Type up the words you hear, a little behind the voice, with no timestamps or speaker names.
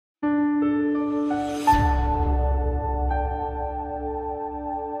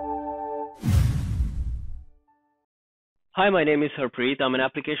Hi, my name is Harpreet. I'm an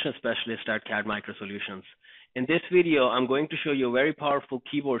application specialist at CAD Micro Solutions. In this video, I'm going to show you a very powerful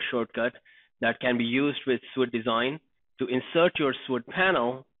keyboard shortcut that can be used with SWOOD Design to insert your SWOOD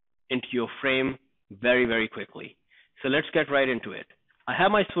panel into your frame very quickly. So let's get right into it. I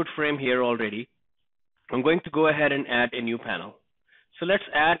have my SWOOD frame here already. I'm going to go ahead and add a new panel. So let's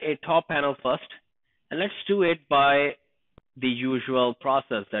add a top panel first, and let's do it by the usual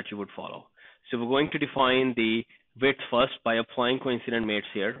process that you would follow. So we're going to define the width first by applying coincident mates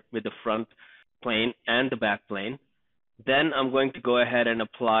here with the front plane and the back plane. Then I'm going to go ahead and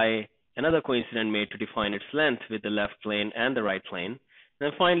apply another coincident mate to define its length with the left plane and the right plane. And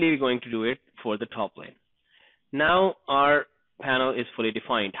then finally, we're going to do it for the top plane. Now our panel is fully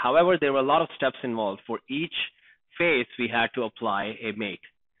defined. However, there were a lot of steps involved. For each face, we had to apply a mate.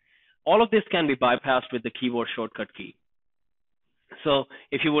 All of this can be bypassed with the keyboard shortcut key. So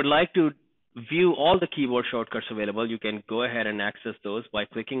if you would like to view all the keyboard shortcuts available, you can go ahead and access those by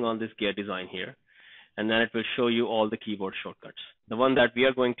clicking on this gear design here, and then it will show you all the keyboard shortcuts. The one that we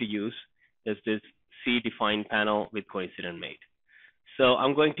are going to use is this C define panel with coincident mate. So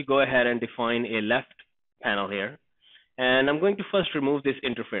I'm going to go ahead and define a left panel here, and I'm going to first remove this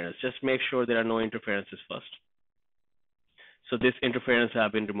interference. Just make sure there are no interferences first. So this interference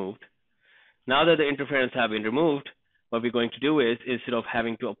have been removed. Now that the interference have been removed, what we're going to do is, instead of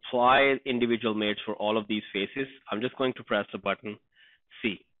having to apply individual mates for all of these faces, I'm just going to press the button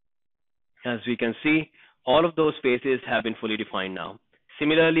C. As we can see, all of those faces have been fully defined now.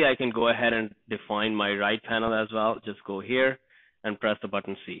 Similarly, I can go ahead and define my right panel as well. Just go here and press the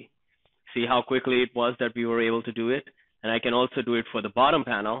button C. See how quickly it was that we were able to do it? And I can also do it for the bottom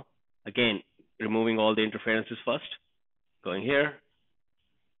panel. Again, removing all the interferences first. Going here,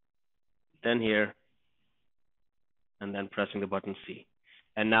 then here, and then pressing the button C.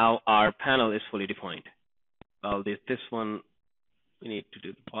 And now our panel is fully defined. Well, this one, we need to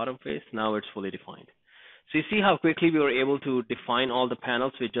do the bottom face. Now it's fully defined. So you see how quickly we were able to define all the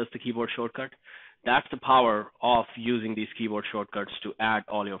panels with just the keyboard shortcut? That's the power of using these keyboard shortcuts to add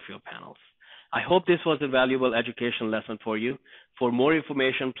all of your panels. I hope this was a valuable educational lesson for you. For more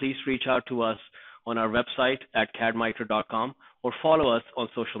information, please reach out to us on our website at cadmicro.com or follow us on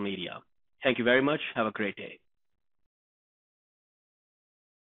social media. Thank you very much. Have a great day.